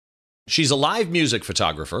She's a live music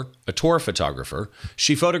photographer, a tour photographer.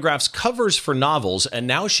 She photographs covers for novels, and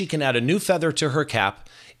now she can add a new feather to her cap.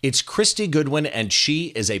 It's Christy Goodwin, and she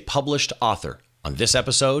is a published author on this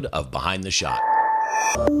episode of Behind the Shot.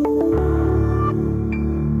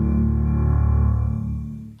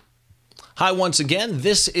 Hi, once again.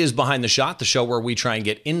 This is Behind the Shot, the show where we try and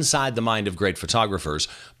get inside the mind of great photographers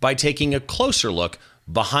by taking a closer look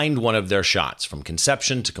behind one of their shots, from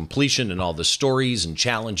conception to completion and all the stories and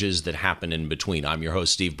challenges that happen in between. I'm your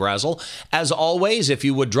host, Steve Brazel. As always, if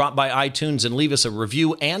you would drop by iTunes and leave us a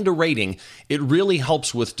review and a rating, it really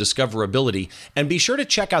helps with discoverability. And be sure to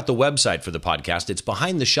check out the website for the podcast. It's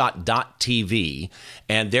behindtheshot.tv.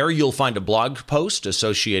 And there you'll find a blog post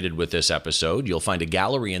associated with this episode. You'll find a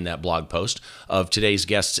gallery in that blog post of today's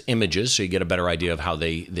guests' images, so you get a better idea of how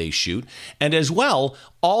they shoot. And as well,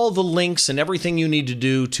 all the links and everything you need to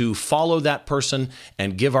do to follow that person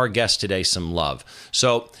and give our guest today some love.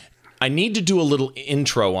 So I need to do a little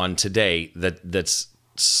intro on today that's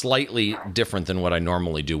slightly different than what I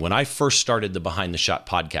normally do. When I first started the Behind the Shot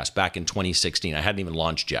podcast back in 2016, I hadn't even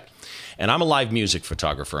launched yet. And I'm a live music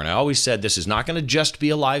photographer. And I always said this is not going to just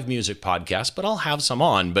be a live music podcast, but I'll have some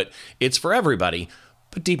on, but it's for everybody.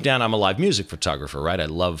 But deep down, I'm a live music photographer, right? I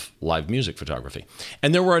love live music photography.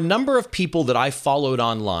 And there were a number of people that I followed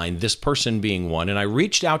online, this person being one, and I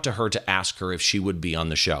reached out to her to ask her if she would be on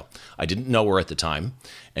the show. I didn't know her at the time,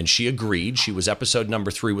 and she agreed. She was episode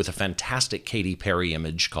number 3 with a fantastic Katy Perry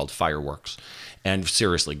image called Fireworks. And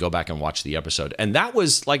seriously, go back and watch the episode. And that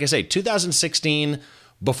was, like I say, 2016,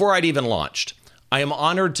 before I'd even launched. I am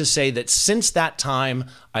honored to say that since that time,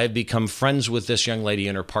 I have become friends with this young lady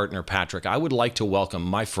and her partner, Patrick. I would like to welcome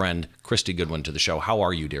my friend, Christy Goodwin, to the show. How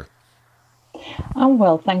are you, dear? I'm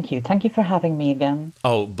well, thank you. Thank you for having me again.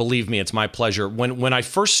 Oh, believe me, it's my pleasure. When I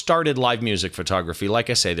first started live music photography, like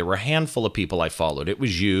I say, there were a handful of people I followed. It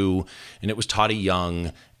was you, and it was Toddy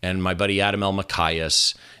Young, and my buddy Adam L.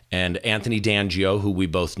 Macias, and Anthony D'Angio, who we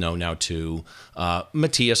both know now too,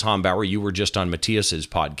 Matthias Hombauer. You were just on Matthias's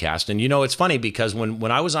podcast. And you know, it's funny because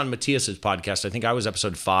when I was on Matthias's podcast, I think I was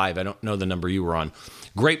episode 5. I don't know the number you were on.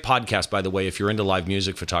 Great podcast, by the way. If you're into live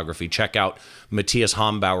music photography, check out Matthias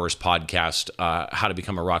Hombauer's podcast, How to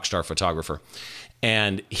Become a Rockstar Photographer.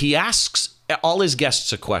 And he asks all his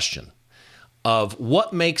guests a question of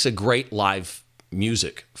what makes a great live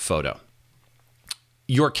music photo.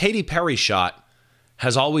 Your Katy Perry shot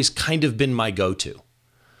has always kind of been my go-to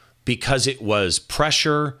because it was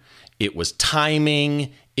pressure, it was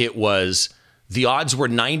timing, it was the odds were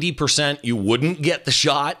 90% you wouldn't get the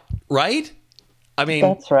shot, right? I mean,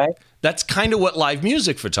 that's right. That's kind of what live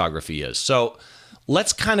music photography is. So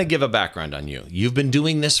let's kind of give a background on you. You've been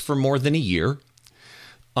doing this for more than a year.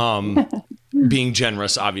 Being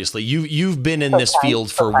generous, obviously. You've been in this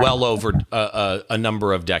field for well over a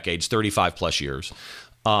number of decades, 35 plus years.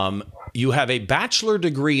 You have a bachelor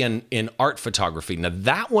degree in art photography. Now,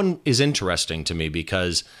 that one is interesting to me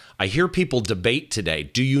because I hear people debate today,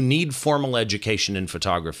 do you need formal education in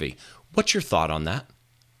photography? What's your thought on that?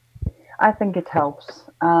 I think it helps.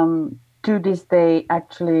 To this day,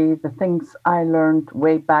 actually, the things I learned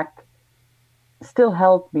way back still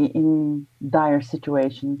help me in dire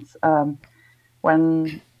situations.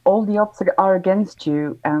 When all the odds are against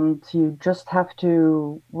you and you just have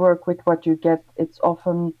to work with what you get, it's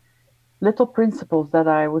often little principles that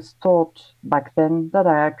I was taught back then that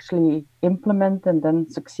I actually implement and then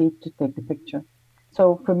succeed to take the picture.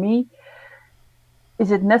 So for me,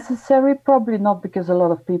 is it necessary? Probably not, because a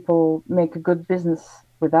lot of people make a good business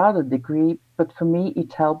without a degree, but for me,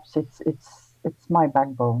 it helps. It's my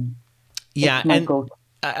backbone. Yeah, and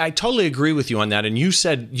I totally agree with you on that. And you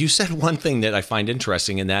said one thing that I find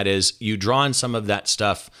interesting, and that is you draw on some of that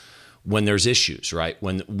stuff when there's issues, right?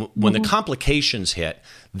 When the complications hit,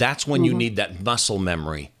 that's when you need that muscle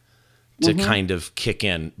memory to kind of kick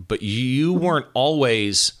in. But you weren't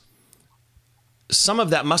always, some of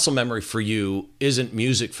that muscle memory for you isn't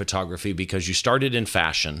music photography because you started in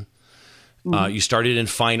fashion, you started in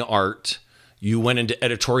fine art, you went into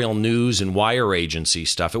editorial news and wire agency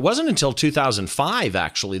stuff. It wasn't until 2005,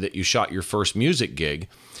 actually, that you shot your first music gig.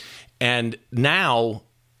 And now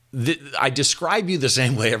I describe you the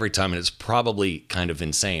same way every time, and it's probably kind of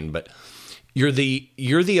insane, but you're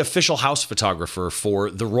the official house photographer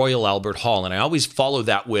for the Royal Albert Hall. And I always follow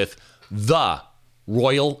that with the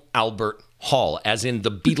Royal Albert Hall, as in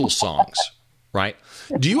the Beatles songs, right?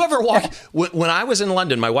 Do you ever walk, when I was in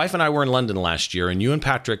London, my wife and I were in London last year, and you and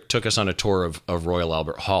Patrick took us on a tour of Royal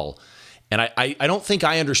Albert Hall. And I don't think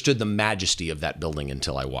I understood the majesty of that building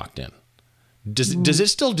until I walked in. Does it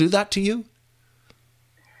still do that to you?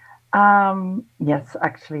 Yes,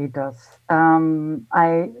 actually it does.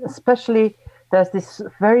 I especially there's this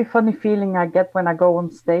very funny feeling I get when I go on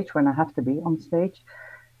stage, when I have to be on stage.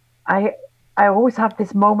 I I always have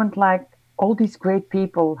this moment like all these great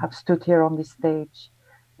people have stood here on this stage.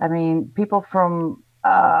 I mean, people from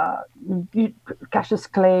Cassius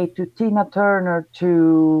Clay to Tina Turner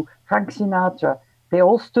to Frank Sinatra. They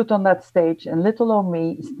all stood on that stage, and little old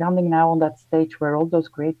me is standing now on that stage where all those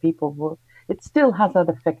great people were. It still has that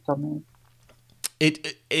effect on me.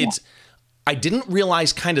 It's I didn't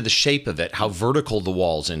realize kind of the shape of it, how vertical the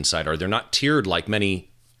walls inside are. They're not tiered like many,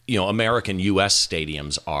 American US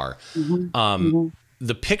stadiums are.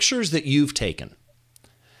 The pictures that you've taken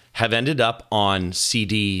have ended up on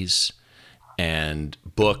CDs and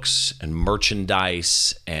books and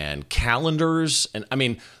merchandise and calendars. And I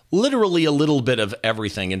mean, literally a little bit of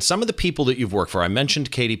everything. And some of the people that you've worked for, I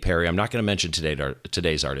mentioned Katy Perry. I'm not going to mention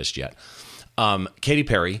today's artist yet. Katy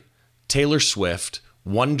Perry, Taylor Swift,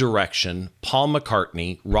 One Direction, Paul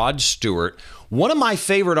McCartney, Rod Stewart. One of my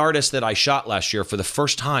favorite artists that I shot last year for the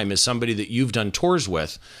first time is somebody that you've done tours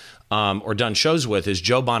with or done shows with is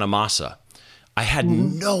Joe Bonamassa. I had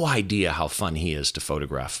no idea how fun he is to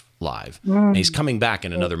photograph live. And he's coming back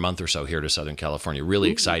in another month or so here to Southern California. Really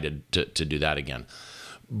excited to do that again.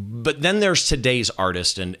 But then there's today's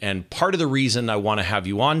artist. And part of the reason I want to have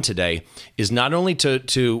you on today is not only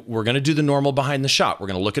to we're going to do the normal behind the shot. We're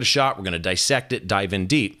going to look at a shot. We're going to dissect it, dive in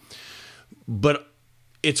deep. But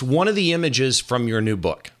it's one of the images from your new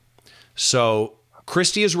book. So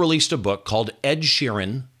Christy has released a book called Ed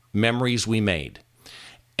Sheeran, Memories We Made.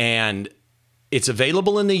 And it's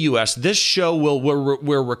available in the U.S. This show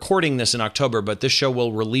we're recording this in October, but this show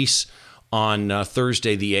will release on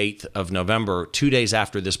Thursday, the 8th of November, 2 days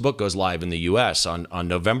after this book goes live in the U.S. on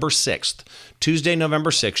November 6th. Tuesday,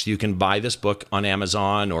 November 6th, you can buy this book on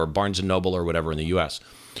Amazon or Barnes & Noble or whatever in the U.S.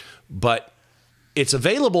 But it's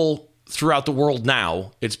available throughout the world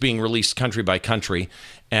now. It's being released country by country.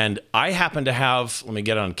 And I happen to have, let me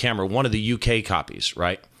get it on camera, one of the UK copies,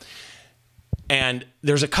 right? And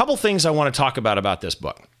there's a couple things I want to talk about this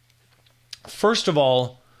book. First of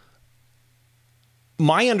all,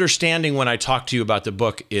 my understanding when I talked to you about the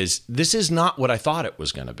book is this is not what I thought it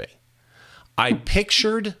was going to be. I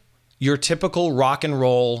pictured your typical rock and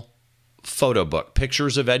roll photo book,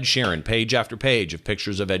 pictures of Ed Sheeran, page after page of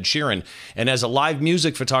pictures of Ed Sheeran. And as a live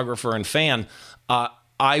music photographer and fan,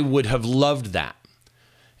 I would have loved that.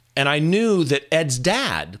 And I knew that Ed's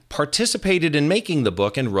dad participated in making the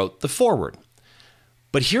book and wrote the foreword.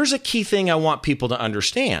 But here's a key thing I want people to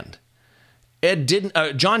understand. John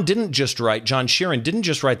Sheeran didn't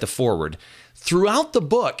just write the foreword. Throughout the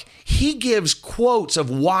book, he gives quotes of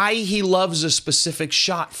why he loves a specific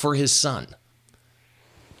shot for his son.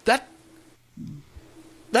 That's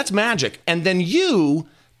magic. And then you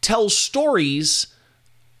tell stories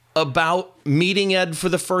about meeting Ed for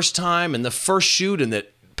the first time and the first shoot and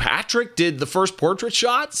that Patrick did the first portrait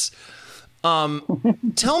shots.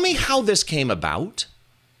 Tell me how this came about.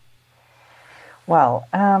 Well,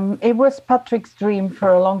 it was Patrick's dream for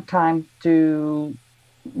a long time to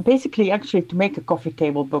actually to make a coffee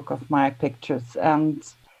table book of my pictures. And,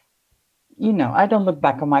 I don't look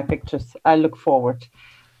back on my pictures. I look forward.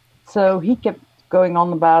 So he kept going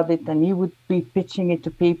on about it and he would be pitching it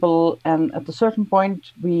to people. And at a certain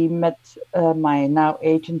point, we met my now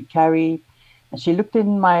agent, Carrie, and she looked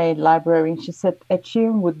in my library and she said, Ed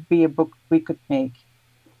Sheeran would be a book we could make.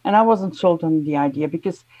 And I wasn't sold on the idea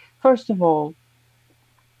because, first of all,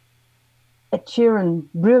 Ed Sheeran,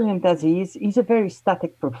 brilliant as he is, he's a very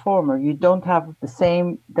static performer. You don't have the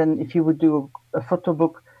same than if you would do a photo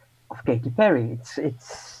book of Katy Perry.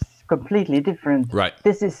 It's completely different. Right.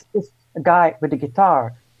 This is a guy with a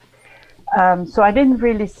guitar. So I didn't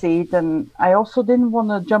really see it, and I also didn't want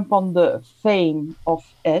to jump on the fame of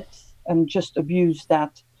Ed and just abuse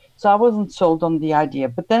that. So I wasn't sold on the idea.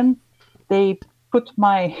 But then they put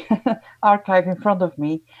my archive in front of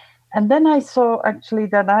me. And then I saw actually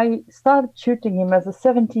that I started shooting him as a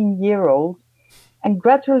 17-year-old. And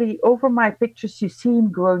gradually over my pictures, you see him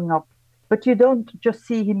growing up. But you don't just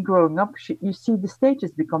see him growing up. You see the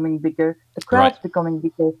stages becoming bigger, the crowds becoming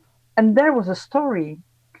bigger. And there was a story.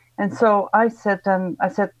 And so I said,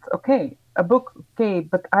 okay, a book, okay,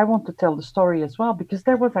 but I want to tell the story as well, because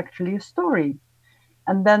there was actually a story.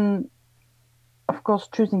 And then, of course,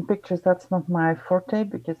 choosing pictures, that's not my forte,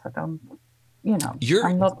 because I don't,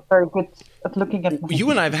 I'm not very good at looking at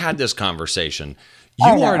you and I have had this conversation.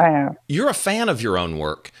 I know. You're a fan of your own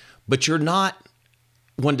work, but you're not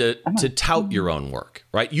one to tout your own work,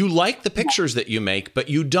 right? You like the pictures that you make, but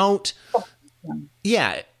you don't.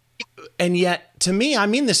 Yeah. And yet, to me, I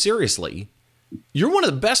mean this seriously, You're one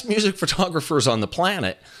of the best music photographers on the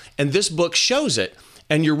planet, and this book shows it.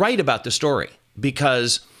 And you're right about the story,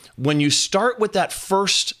 because when you start with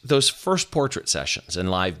those first portrait sessions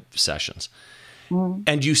and live sessions,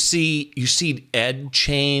 and you see Ed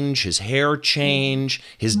change, his hair change,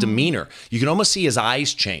 his demeanor. You can almost see his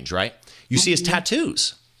eyes change, right? You see his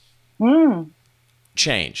tattoos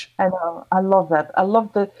change. I know. I love that. I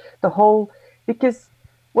love the whole, because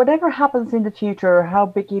whatever happens in the future, how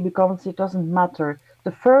big he becomes, it doesn't matter.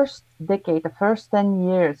 The first decade, the first 10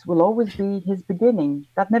 years will always be his beginning.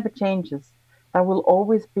 That never changes. That will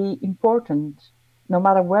always be important, no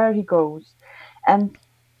matter where he goes. And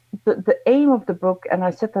the aim of the book, and I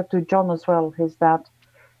said that to John as well, is that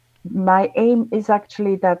my aim is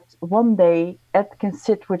actually that one day Ed can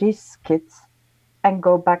sit with his kids and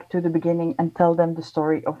go back to the beginning and tell them the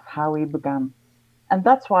story of how he began. And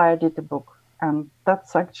that's why I did the book. And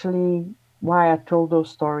that's actually why I told those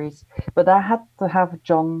stories. But I had to have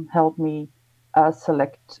John help me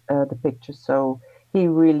select the pictures. So he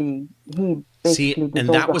basically did and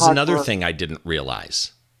all that the was hard another work. thing I didn't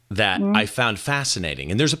realize that I found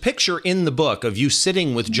fascinating. And there's a picture in the book of you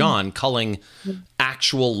sitting with John culling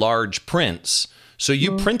actual large prints. So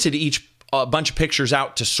you printed a bunch of pictures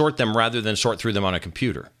out to sort them rather than sort through them on a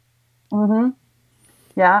computer.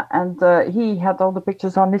 Yeah, and he had all the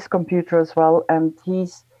pictures on his computer as well. And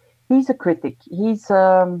he's a critic. He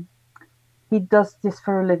does this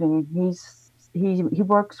for a living. He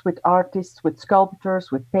works with artists, with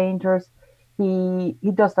sculptors, with painters.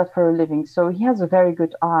 He does that for a living. So he has a very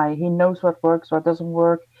good eye. He knows what works, what doesn't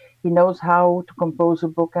work. He knows how to compose a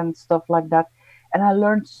book and stuff like that. And I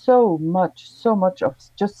learned so much of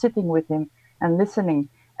just sitting with him and listening,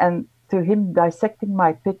 and to him dissecting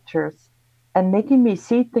my pictures and making me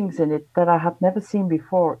see things in it that I had never seen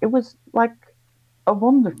before. It was like a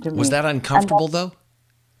wonder to me. Was that uncomfortable, though?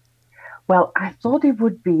 Well, I thought it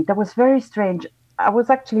would be. That was very strange. I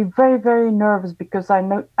was actually very, very nervous because I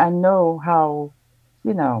know how,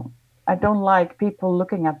 I don't like people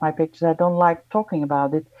looking at my pictures. I don't like talking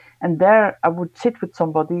about it. And there I would sit with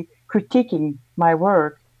somebody critiquing my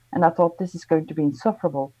work, and I thought this is going to be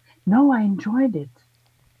insufferable. No, I enjoyed it.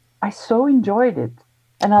 I so enjoyed it.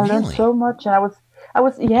 And I learned so much. And I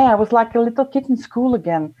was like a little kid in school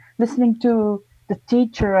again, listening to the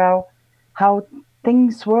teacher, how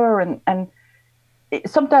things were, and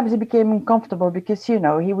sometimes it became uncomfortable because he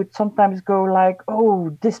would sometimes go like,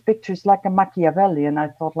 "Oh, this picture is like a Machiavelli," and I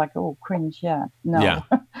thought like, "Oh, cringe,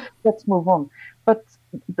 let's move on." But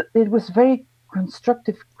it was very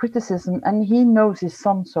constructive criticism, and he knows his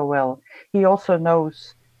son so well. He also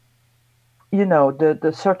knows,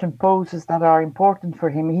 the certain poses that are important for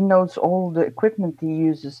him. He knows all the equipment he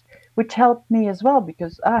uses, which helped me as well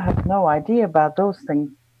because I have no idea about those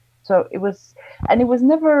things. So it was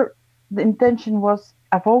never, the intention was,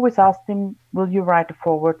 I've always asked him, will you write a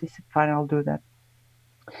foreword? He said, fine, I'll do that.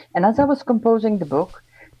 And as I was composing the book,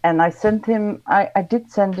 and I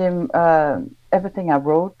did send him everything I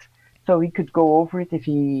wrote so he could go over it if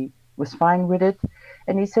he was fine with it.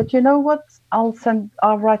 And he said, you know what, I'll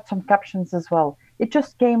write some captions as well. It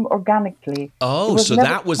just came organically. Oh, so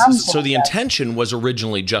the intention was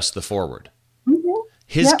originally just the foreword. Mm-hmm.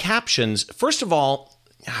 His captions, first of all,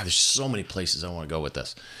 there's so many places I want to go with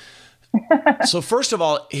this. So first of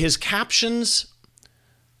all, his captions,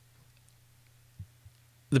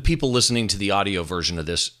 the people listening to the audio version of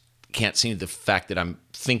this can't see the fact that I'm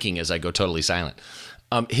thinking as I go totally silent.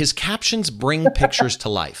 His captions bring pictures to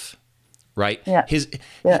life, right? Yeah.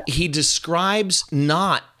 He describes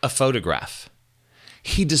not a photograph.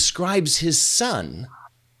 He describes his son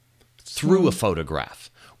through a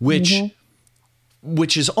photograph, which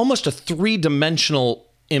is almost a three-dimensional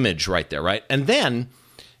image right there, right? And then,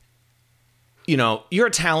 you're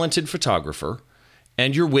a talented photographer,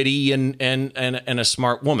 and you're witty and a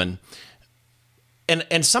smart woman.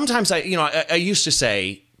 And sometimes I used to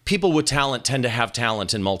say people with talent tend to have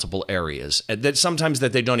talent in multiple areas that sometimes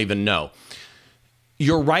that they don't even know.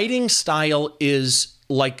 Your writing style is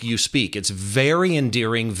like you speak. It's very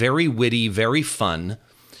endearing, very witty, very fun.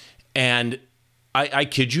 And I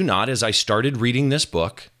kid you not, as I started reading this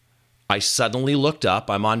book, I suddenly looked up.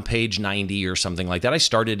 I'm on page 90 or something like that. I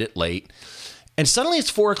started it late. And suddenly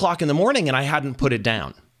it's 4:00 in the morning and I hadn't put it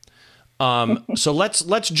down. So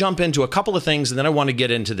let's jump into a couple of things and then I want to get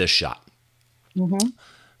into this shot. Mm-hmm.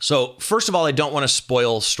 So first of all, I don't want to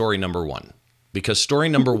spoil story number one because story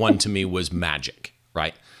number one to me was magic,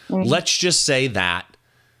 right? Mm-hmm. Let's just say that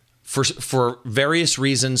for various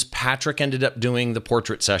reasons, Patrick ended up doing the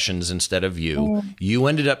portrait sessions instead of you. Mm-hmm. You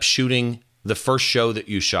ended up shooting the first show that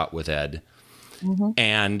you shot with Ed,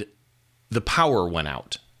 and the power went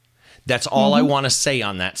out. That's all I want to say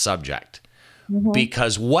on that subject.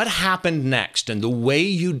 Because what happened next and the way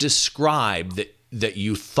you described that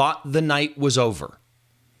you thought the night was over,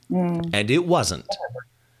 and it wasn't.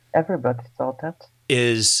 Everybody thought that.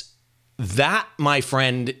 Is that, my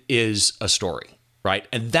friend, is a story, right?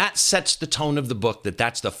 And that sets the tone of the book,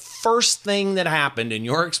 that's the first thing that happened in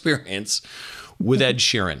your experience with Ed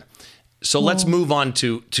Sheeran. So let's move on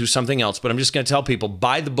to something else, but I'm just going to tell people,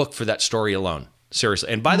 buy the book for that story alone.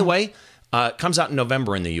 Seriously. And by the way, it comes out in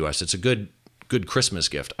November in the US. It's a good Christmas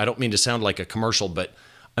gift. I don't mean to sound like a commercial, but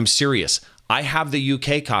I'm serious. I have the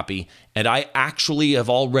UK copy, and I actually have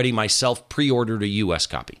already myself pre-ordered a US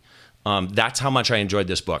copy. That's how much I enjoyed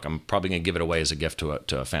this book. I'm probably going to give it away as a gift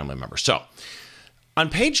to a family member. So on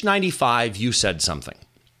page 95, you said something.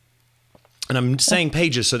 And I'm saying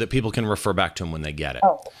pages so that people can refer back to them when they get it.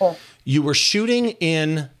 Oh, okay. You were shooting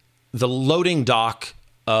in the loading dock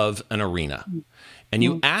of an arena, and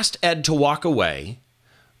you asked Ed to walk away,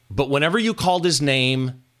 but whenever you called his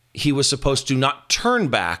name, he was supposed to not turn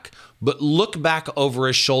back, but look back over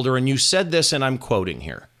his shoulder. And you said this, and I'm quoting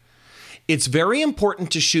here. It's very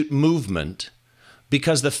important to shoot movement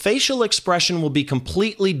because the facial expression will be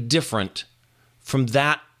completely different from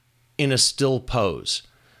that in a still pose.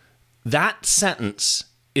 That sentence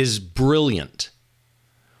is brilliant.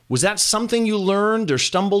 Was that something you learned or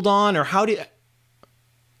stumbled on, or how do you...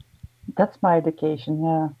 That's my education,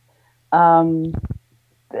 yeah. I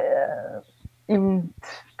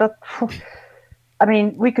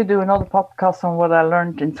mean, we could do another podcast on what I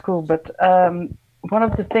learned in school, but one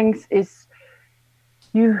of the things is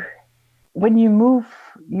when you move,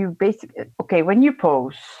 when you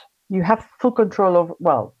pose, you have full control over,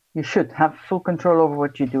 well, you should have full control over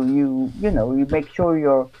what you do. You make sure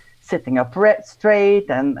you're sitting up straight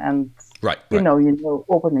and right.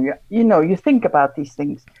 open, you think about these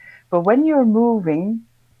things. But when you're moving,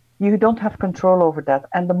 you don't have control over that.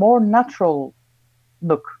 And the more natural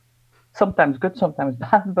look, sometimes good, sometimes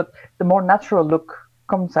bad, but the more natural look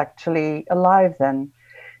comes actually alive then.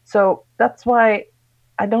 So that's why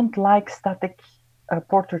I don't like static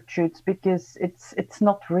portrait shoots, because it's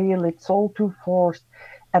not real. It's all too forced,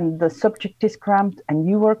 and the subject is cramped, and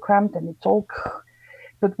you are cramped, and it's all...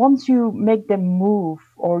 But once you make them move,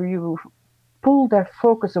 or you pull their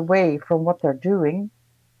focus away from what they're doing,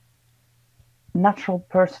 natural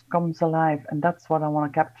person comes alive, and that's what I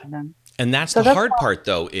want to capture them. And that's the hard part,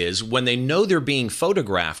 though, is when they know they're being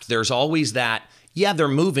photographed, there's always that, yeah, they're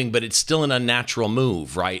moving, but it's still an unnatural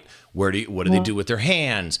move, right? What do they do with their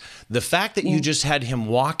hands? The fact that you just had him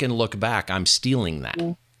walk and look back, I'm stealing that.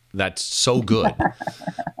 That's so good.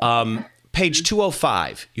 Page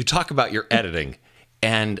 205, you talk about your editing,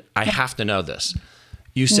 and I have to know this.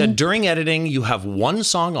 You said during editing, you have one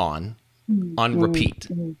song on repeat.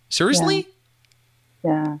 Seriously?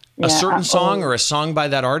 Yeah. A certain song or a song by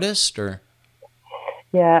that artist, or?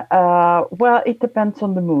 Yeah. Well, it depends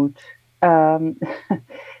on the mood.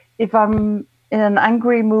 If I'm in an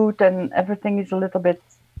angry mood and everything is a little bit,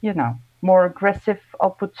 more aggressive,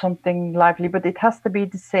 I'll put something lively, but it has to be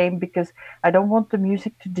the same, because I don't want the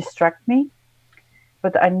music to distract me,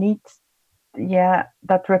 but I need,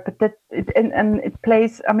 that repetitive, and it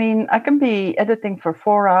plays. I mean, I can be editing for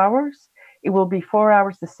 4 hours. It will be 4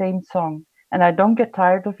 hours the same song, and I don't get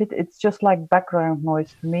tired of it. It's just like background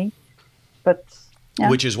noise for me. But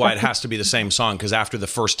which is why it has to be the same song, because after the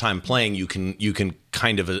first time playing, you can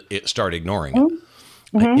kind of start ignoring it.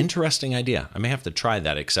 An interesting idea. I may have to try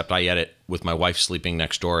that, except I edit with my wife sleeping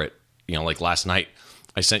next door at, like last night,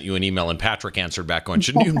 I sent you an email and Patrick answered back going,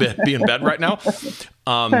 shouldn't you be in bed right now?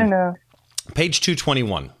 I know. Page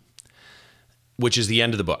 221, which is the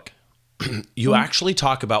end of the book. You actually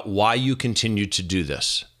talk about why you continue to do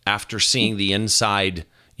this after seeing the inside,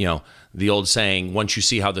 the old saying, once you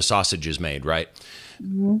see how the sausage is made, right?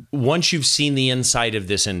 Once you've seen the inside of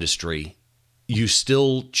this industry, you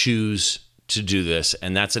still choose to do this.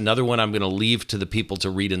 And that's another one I'm going to leave to the people to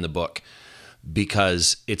read in the book,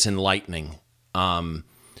 because it's enlightening.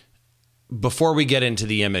 Before we get into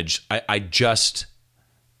the image, I just,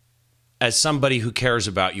 as somebody who cares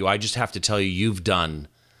about you, I just have to tell you, you've done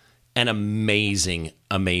an amazing,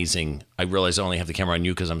 I realize I only have the camera on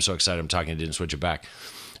you because I'm so excited I'm talking, I didn't switch it back.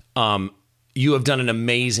 You have done an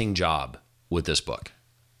amazing job with this book.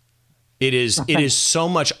 It is so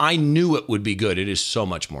much. I knew it would be good. It is so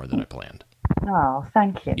much more than I planned. Oh,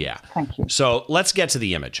 thank you. Yeah. Thank you. So let's get to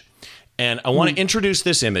the image. And I want to introduce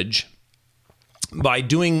this image by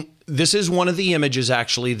this is one of the images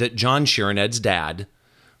actually that John Sheeran, Ed's dad,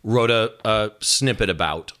 wrote a snippet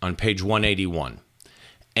about on page 181.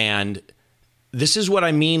 And this is what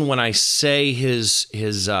I mean when I say his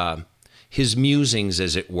his musings,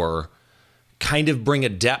 as it were, kind of bring a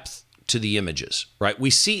depth to the images, right? We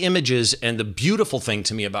see images, and the beautiful thing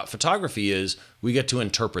to me about photography is we get to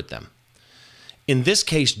interpret them. In this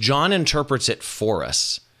case, John interprets it for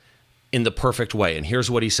us in the perfect way. And here's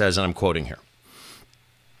what he says, and I'm quoting here.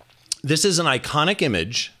 This is an iconic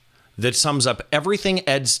image that sums up everything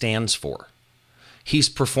Ed stands for. He's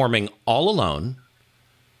performing all alone,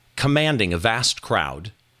 commanding a vast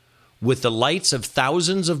crowd, with the lights of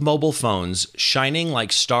thousands of mobile phones shining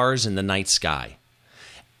like stars in the night sky.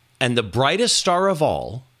 And the brightest star of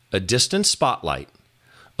all, a distant spotlight,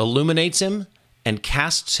 illuminates him and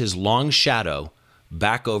casts his long shadow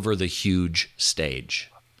back over the huge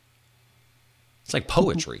stage. It's like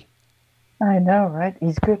poetry. I know, right?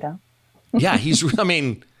 He's good, huh? Yeah, I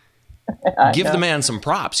mean, give the man some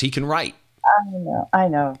props. He can write. I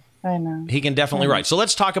know. He can definitely write. So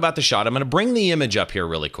let's talk about the shot. I'm going to bring the image up here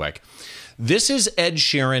really quick. This is Ed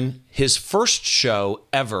Sheeran, his first show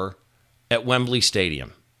ever at Wembley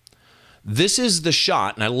Stadium. This is the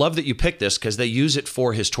shot, and I love that you picked this because they use it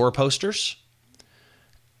for his tour posters,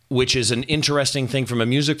 which is an interesting thing from a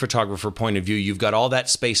music photographer point of view. You've got all that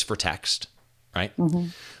space for text, right?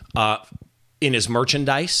 In his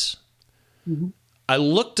merchandise. I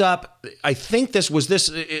looked up, I think this,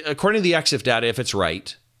 according to the EXIF data, if it's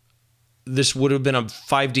right, this would have been a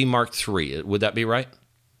 5D Mark III. Would that be right?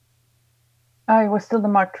 It was still the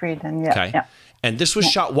Mark III then, yeah. Okay. Yeah. And this was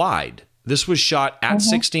shot wide. This was shot at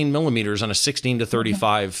 16 millimeters on a 16 to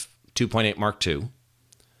 35 2.8 Mark II.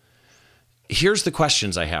 Here's the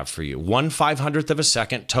questions I have for you. 1/500th of a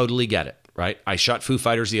second, totally get it, right? I shot Foo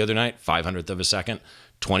Fighters the other night, 500th of a second,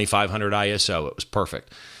 2500 ISO. It was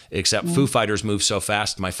perfect. Except Foo Fighters moved so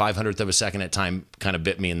fast, my 500th of a second at time kind of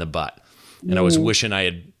bit me in the butt. And I was wishing I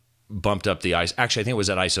had bumped up the ISO. Actually, I think it was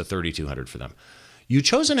at ISO 3200 for them. You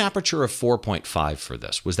chose an aperture of 4.5 for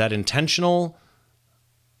this. Was that intentional?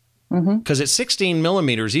 Because at 16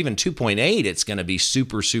 millimeters, even 2.8, it's going to be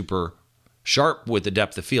super, super sharp with the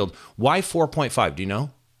depth of field. Why 4.5? Do you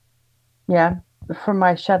know? Yeah, for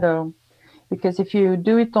my shadow. Because if you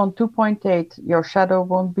do it on 2.8, your shadow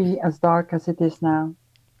won't be as dark as it is now.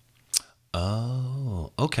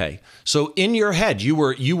 Oh, okay. So in your head, you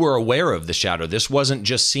were aware of the shadow. This wasn't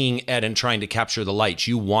just seeing Ed and trying to capture the lights.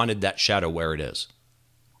 You wanted that shadow where it is.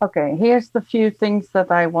 Okay, here's the few things that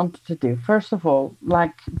I wanted to do. First of all,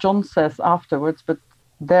 like John says afterwards, but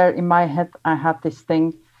there in my head, I had this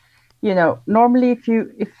thing, you know, normally if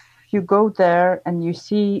you go there and you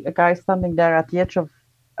see a guy standing there at the edge of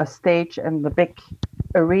a stage and the big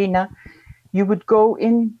arena, you would go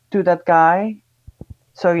into that guy.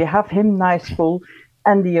 So you have him nice full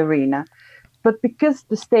and the arena. But because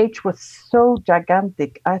the stage was so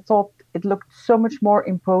gigantic, I thought it looked so much more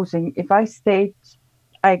imposing if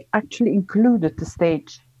I actually included the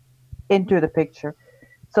stage into the picture.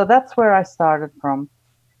 So that's where I started from.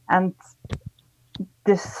 And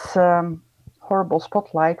this horrible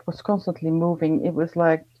spotlight was constantly moving. It was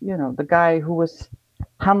like, you know, the guy who was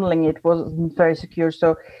handling it wasn't very secure.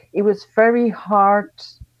 So it was very hard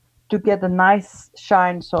to get a nice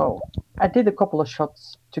shine. So I did a couple of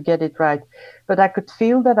shots to get it right. But I could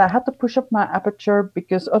feel that I had to push up my aperture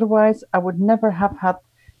because otherwise I would never have had.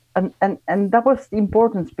 And that was the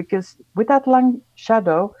importance, because with that long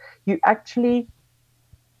shadow, you actually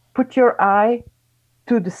put your eye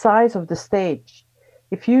to the size of the stage.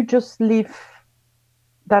 If you just leave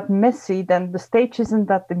that messy, then the stage isn't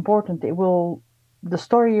that important. The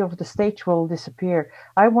story of the stage will disappear.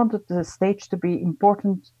 I wanted the stage to be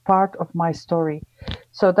important part of my story.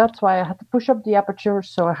 So that's why I had to push up the aperture,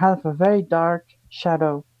 so I have a very dark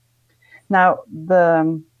shadow. Now,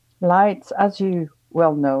 the lights, as you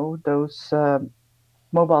well know, those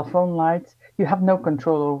mobile phone lights, you have no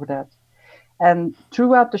control over that. And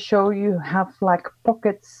throughout the show, you have like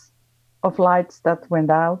pockets of lights that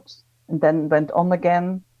went out and then went on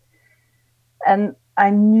again. And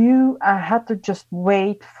I knew I had to just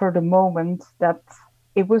wait for the moment that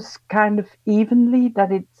it was kind of evenly,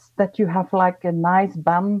 that you have like a nice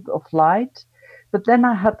band of light. But then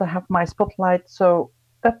I had to have my spotlight. So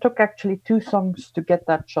that took actually 2 songs to get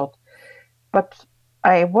that shot. But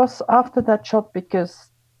I was after that shot because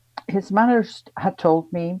his managers had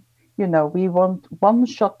told me, you know, we want one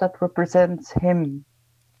shot that represents him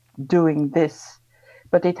doing this,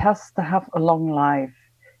 but it has to have a long life.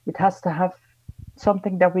 It has to have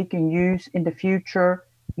something that we can use in the future,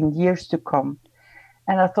 in years to come.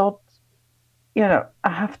 And I thought, you know, I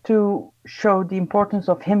have to show the importance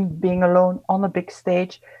of him being alone on a big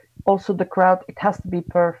stage. Also the crowd, it has to be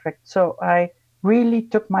perfect. So I really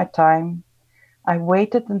took my time. I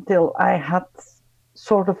waited until I had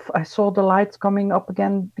sort of, I saw the lights coming up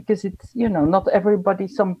again, because it's, not everybody,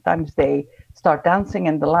 sometimes they start dancing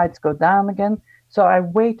and the lights go down again. So I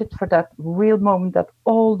waited for that real moment that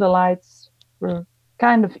all the lights were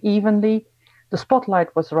kind of evenly. The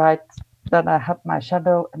spotlight was right. Then I had my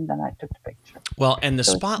shadow, and then I took the picture. Well, and the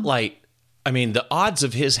spotlight, I mean, the odds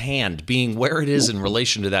of his hand being where it is in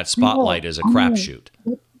relation to that spotlight is a crapshoot.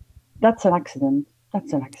 That's an accident.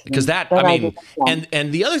 Because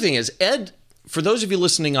and the other thing is, Ed, for those of you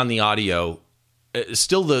listening on the audio,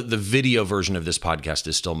 still the video version of this podcast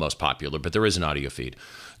is still most popular, but there is an audio feed.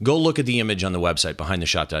 Go look at the image on the website,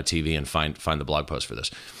 behindtheshot.tv, and find the blog post for this.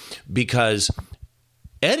 Because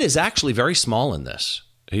Ed is actually very small in this.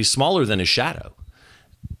 He's smaller than his shadow.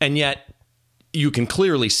 And yet you can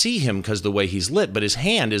clearly see him because the way he's lit, but his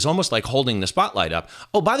hand is almost like holding the spotlight up.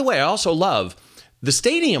 Oh, by the way, I also love the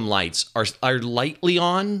stadium lights are lightly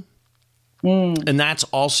on. And that's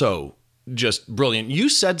also just brilliant. You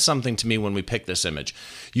said something to me when we picked this image.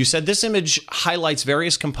 You said this image highlights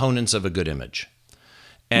various components of a good image.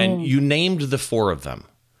 And you named the 4 of them: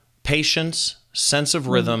 patience, sense of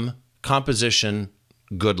rhythm, composition,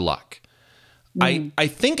 good luck. I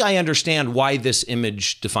think I understand why this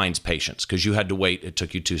image defines patience, because you had to wait. It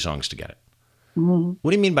took you 2 songs to get it.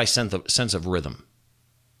 What do you mean by sense of rhythm?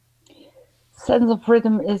 Sense of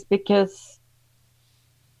rhythm is because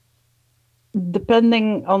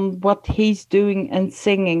depending on what he's doing and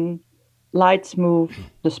singing, lights move,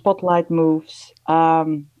 the spotlight moves,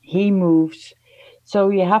 he moves. So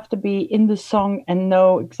you have to be in the song and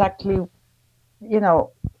know exactly,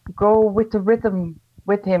 go with the rhythm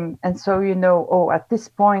with him. And so, at this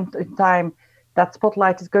point in time, that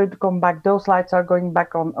spotlight is going to come back. Those lights are going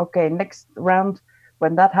back on. Okay, next round,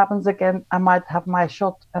 when that happens again, I might have my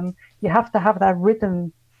shot. And you have to have that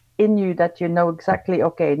rhythm in you that you know exactly,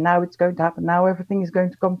 okay, now it's going to happen. Now everything is going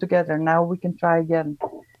to come together. Now we can try again.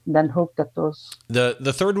 And then hope that those...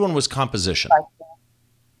 The third one was composition.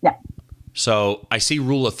 Yeah. So I see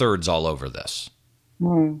rule of thirds all over this.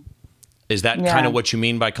 Is that kind of what you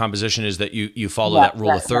mean by composition, is that you follow that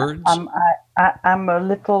rule of thirds? I'm a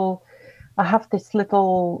little... I have this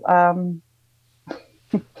little...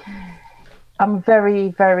 I'm very,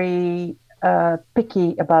 very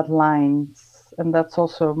picky about lines, and that's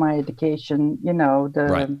also my education.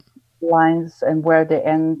 The lines and where they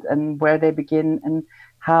end and where they begin, and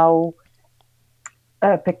how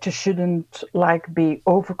a picture shouldn't be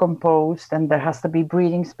overcomposed, and there has to be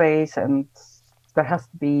breathing space, and there has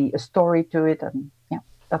to be a story to it, and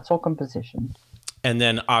that's all composition. And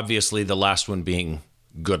then obviously the last one being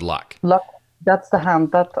good luck. Luck. That's the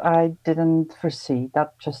hand that I didn't foresee.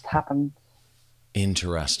 That just happened.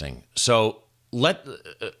 Interesting. So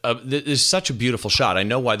this is such a beautiful shot. I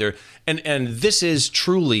know why they're, and this is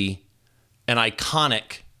truly an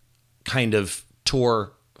iconic kind of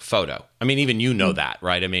tour photo. I mean, even you know that,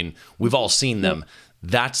 right? I mean, we've all seen them.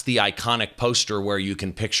 That's the iconic poster where you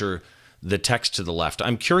can picture the text to the left.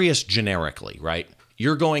 I'm curious generically, right?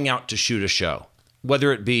 You're going out to shoot a show,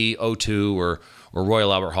 whether it be O2 or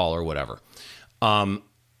Royal Albert Hall or whatever.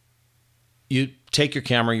 You take your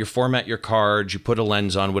camera, you format your cards, you put a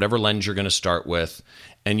lens on, whatever lens you're going to start with,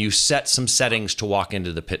 and you set some settings to walk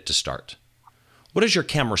into the pit to start. What does your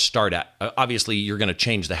camera start at? Obviously, you're going to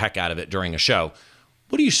change the heck out of it during a show.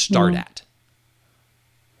 What do you start at?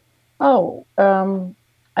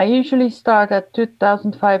 I usually start at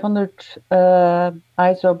 2500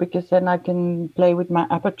 ISO, because then I can play with my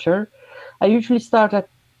aperture. I usually start at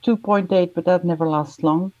 2.8, but that never lasts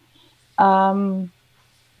long. And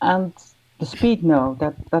the speed, no,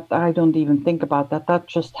 that I don't even think about that. That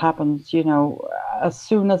just happens, as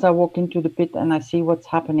soon as I walk into the pit and I see what's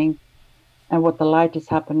happening and what the light is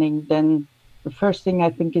happening, then the first thing I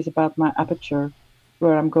think is about my aperture,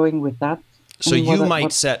 where I'm going with that. So you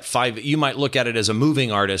might set you might look at it as a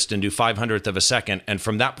moving artist and do 500th of a second. And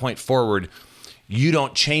from that point forward, you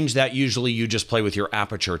don't change that. Usually you just play with your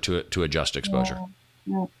aperture to adjust exposure.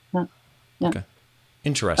 Yeah. Okay.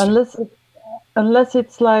 Interesting. Unless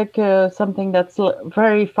it's something that's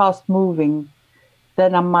very fast moving,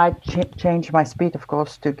 then I might change my speed, of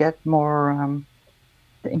course, to get more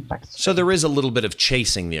the impact. So there is a little bit of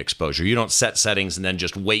chasing the exposure. You don't set settings and then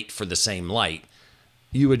just wait for the same light.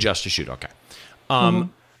 You adjust to shoot. Okay.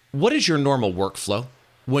 What is your normal workflow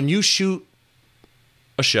when you shoot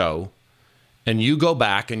a show and you go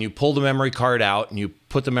back and you pull the memory card out and you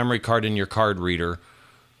put the memory card in your card reader?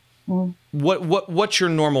 What's your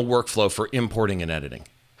normal workflow for importing and editing?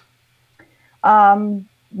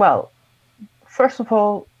 Well, first of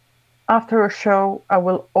all, after a show, I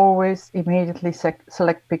will always immediately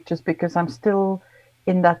select pictures, because I'm still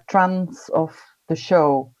in that trance of the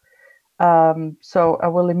show. So I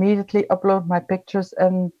will immediately upload my pictures,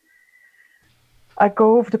 and I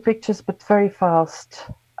go over the pictures, but very fast.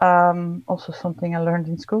 Also something I learned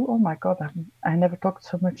in school. Oh my God, I never talked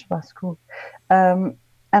so much about school. And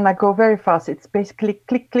I go very fast. It's basically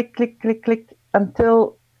click, click, click, click, click,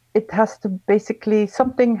 until it has to basically,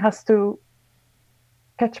 something has to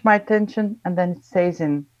catch my attention, and then it stays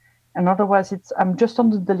in. And otherwise I'm just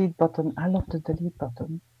on the delete button. I love the delete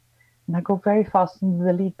button. And I go very fast on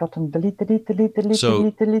the delete button. Delete, delete, delete, delete,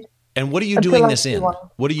 delete, delete. And what are you doing this in?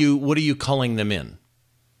 What are you culling them in?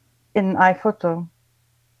 In iPhoto.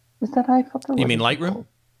 Is that iPhoto? You mean Lightroom?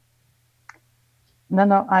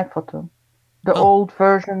 No, iPhoto. The old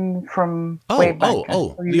version from way back.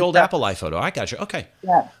 The old Apple iPhoto. I got you. Okay.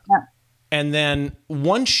 Yeah. And then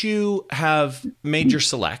once you have made your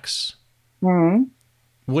selects,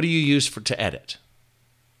 what do you use to edit?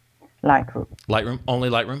 Lightroom. Lightroom? Only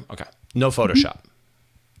Lightroom? Okay. No Photoshop?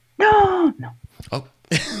 No. Oh.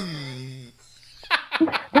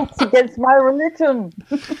 That's against my religion.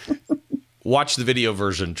 Watch the video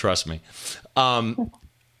version, trust me. On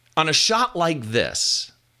a shot like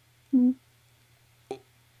this,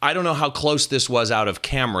 I don't know how close this was out of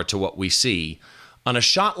camera to what we see. On a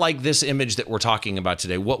shot like this image that we're talking about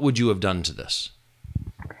today, what would you have done to this?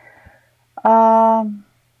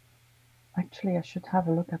 Actually, I should have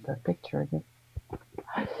a look at that picture again,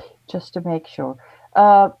 just to make sure.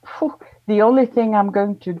 The only thing I'm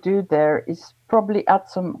going to do there is probably add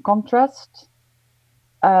some contrast,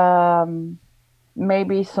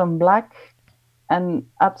 maybe some black, and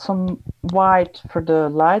add some white for the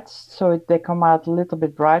lights, so they come out a little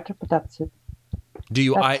bit brighter. But that's it. Do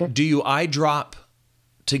you eye drop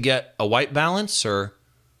to get a white balance, or?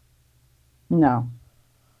 No,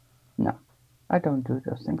 I don't do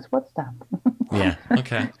those things. What's that? Yeah.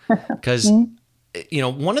 Okay. Because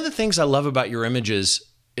one of the things I love about your images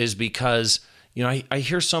is because I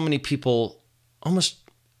hear so many people almost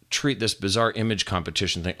treat this bizarre image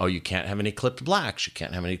competition thing. Oh, you can't have any clipped blacks. You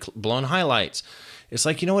can't have any blown highlights. It's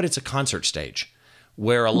like, you know what? It's a concert stage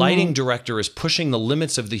where a lighting director is pushing the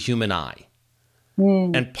limits of the human eye.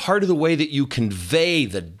 And part of the way that you convey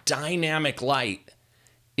the dynamic light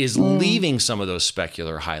is leaving some of those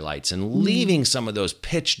specular highlights and leaving some of those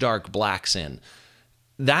pitch dark blacks in.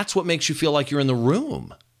 That's what makes you feel like you're in the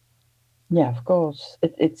room. Yeah, of course.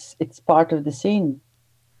 It's part of the scene.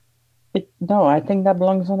 No, I think that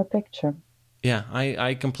belongs on a picture. Yeah,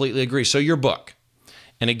 I completely agree. So your book,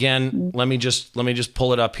 and again, let me just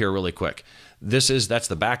pull it up here really quick. That's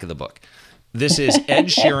the back of the book. This is Ed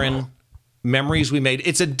Sheeran, Memories We Made.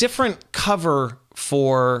 It's a different cover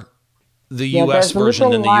for the U.S.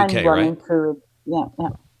 version than the UK, right?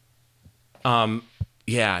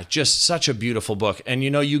 Yeah, just such a beautiful book. And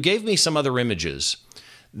you gave me some other images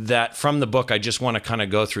that from the book I just want to kind of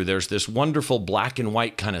go through. There's this wonderful black and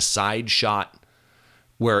white kind of side shot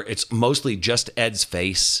where it's mostly just Ed's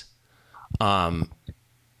face.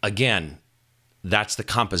 Again, that's the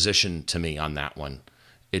composition to me on that one.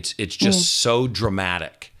 It's just so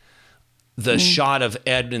dramatic. The shot of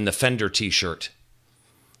Ed in the Fender t-shirt,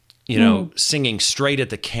 singing straight at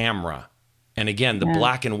the camera. And again, the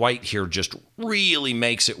black and white here just really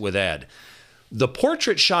makes it with Ed. The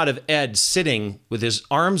portrait shot of Ed sitting with his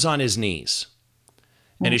arms on his knees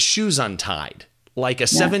and his shoes untied, like a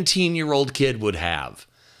 17-year-old kid would have,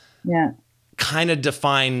 kind of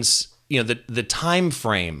defines, the time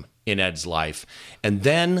frame in Ed's life. And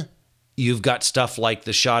then you've got stuff like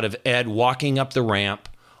the shot of Ed walking up the ramp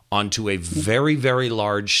onto a very, very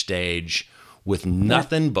large stage with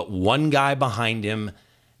nothing but one guy behind him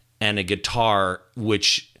and a guitar,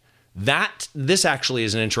 this actually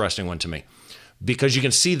is an interesting one to me, because you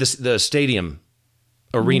can see the stadium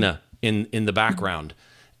arena in the background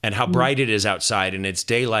and how bright it is outside, and it's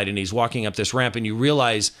daylight, and he's walking up this ramp, and you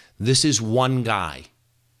realize this is one guy,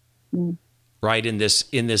 right, in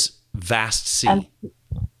this vast sea. And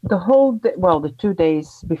the whole day, the 2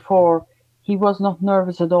 days before, he was not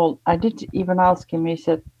nervous at all. I did even ask him. He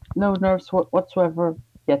said, no nerves whatsoever,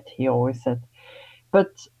 yet he always said.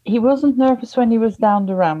 But he wasn't nervous when he was down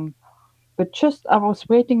the ramp. But I was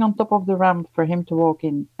waiting on top of the ramp for him to walk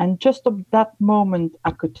in. And just at that moment,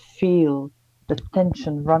 I could feel the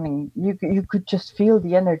tension running. You could just feel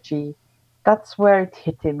the energy. That's where it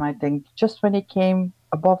hit him, I think. Just when he came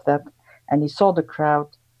above that and he saw the crowd,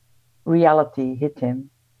 reality hit him.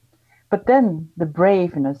 But then the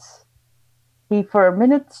braveness. He, for a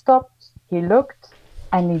minute, stopped, he looked,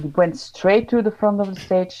 and he went straight to the front of the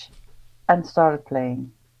stage and started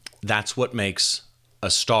playing. That's what makes a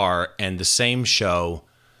star. And the same show,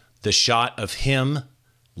 the shot of him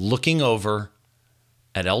looking over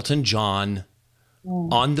at Elton John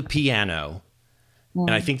on the piano.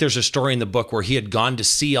 And I think there's a story in the book where he had gone to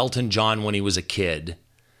see Elton John when he was a kid.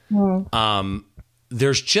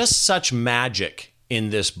 There's just such magic in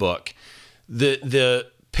this book. The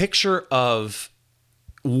picture of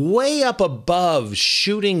way up above,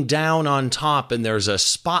 shooting down on top, and there's a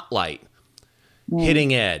spotlight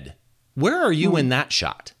hitting Ed. Where are you in that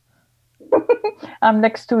shot? I'm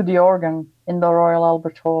next to the organ in the Royal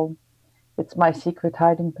Albert Hall. It's my secret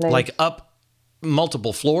hiding place. Like up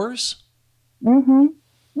multiple floors? You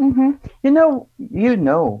know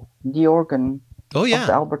the organ Oh, of yeah.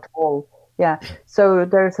 the Albert Hall. Yeah. So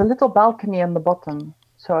there's a little balcony on the bottom.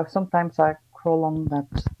 So sometimes I crawl on that.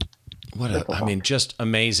 I mean, just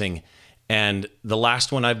amazing. And the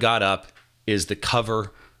last one I've got up is the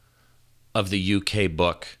cover of the UK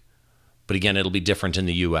book. But again, it'll be different in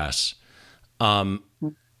the US. I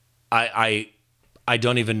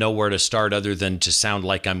don't even know where to start other than to sound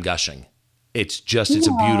like I'm gushing. It's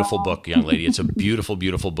a beautiful book, young lady. It's a beautiful,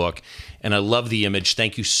 beautiful book. And I love the image.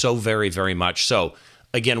 Thank you so very, very much. So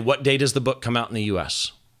again, what day does the book come out in the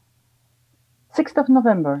US? 6th of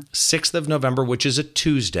November. 6th of November, which is a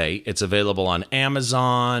Tuesday. It's available on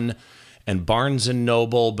Amazon and Barnes and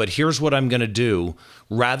Noble. But here's what I'm going to do.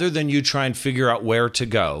 Rather than you try and figure out where to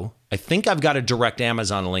go, I think I've got a direct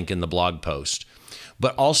Amazon link in the blog post.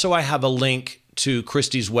 But also I have a link to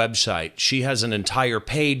Christy's website. She has an entire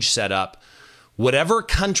page set up. Whatever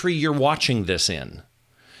country you're watching this in,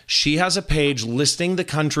 she has a page listing the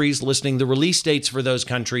countries, listing the release dates for those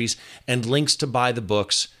countries, and links to buy the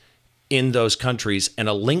books in those countries. And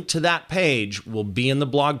a link to that page will be in the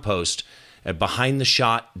blog post at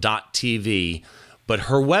behindtheshot.tv. But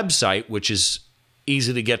her website, which is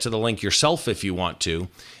easy to get to the link yourself if you want to,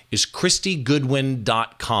 is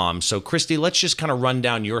ChristyGoodwin.com. So Christy, let's just kind of run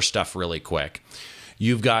down your stuff really quick.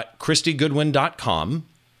 You've got ChristyGoodwin.com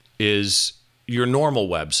is your normal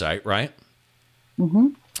website, right?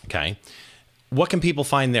 Okay. What can people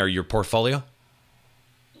find there? Your portfolio?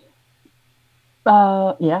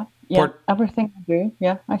 Yeah. Everything I do.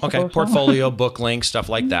 Yeah. I suppose so. Portfolio, book links, stuff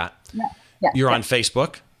like that. Yeah. You're on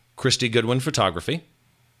Facebook, Christy Goodwin Photography.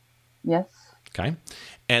 Yes. Okay.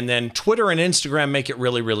 And then Twitter and Instagram make it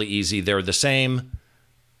really, really easy. They're the same.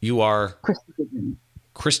 You are Christy Goodwin.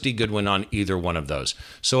 Christy Goodwin on either one of those.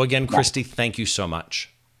 So again, Christy, thank you so much.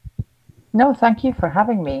 No, thank you for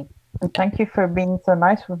having me. And thank you for being so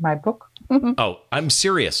nice with my book. Oh, I'm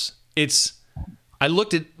serious. I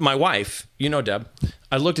looked at my wife, you know, Deb.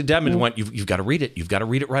 I looked at Deb and went, you've got to read it. You've got to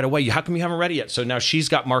read it right away. How come you haven't read it yet? So now she's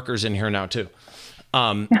got markers in here now too.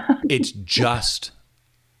 It's just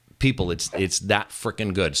people. It's that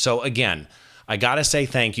freaking good. So again, I got to say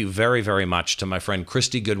thank you very, very much to my friend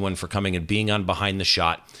Christy Goodwin for coming and being on Behind the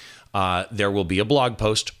Shot. There will be a blog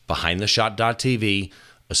post, behindtheshot.tv,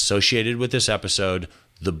 associated with this episode.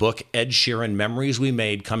 The book Ed Sheeran Memories We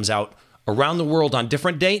Made comes out around the world on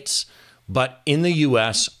different dates, but in the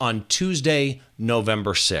US on Tuesday,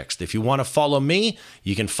 November 6th. If you want to follow me,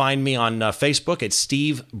 you can find me on Facebook at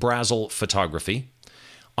Steve Brazill Photography.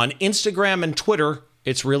 On Instagram and Twitter,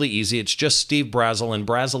 it's really easy. It's just Steve Brazill, and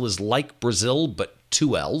Brazill is like Brazil, but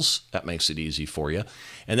 2 L's. That makes it easy for you.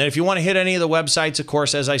 And then if you want to hit any of the websites, of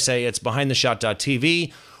course, as I say, it's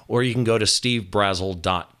behindtheshot.tv, or you can go to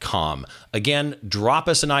stevebrazill.com. Again, drop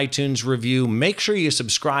us an iTunes review. Make sure you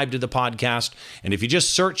subscribe to the podcast. And if you just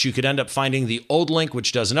search, you could end up finding the old link,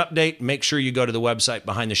 which doesn't update. Make sure you go to the website,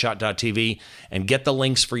 behindtheshot.tv, and get the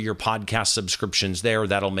links for your podcast subscriptions there.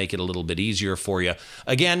 That'll make it a little bit easier for you.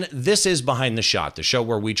 Again, this is Behind the Shot, the show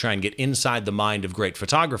where we try and get inside the mind of great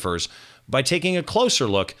photographers by taking a closer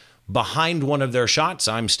look behind one of their shots.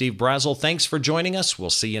 I'm Steve Brazill. Thanks for joining us. We'll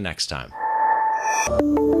see you next time.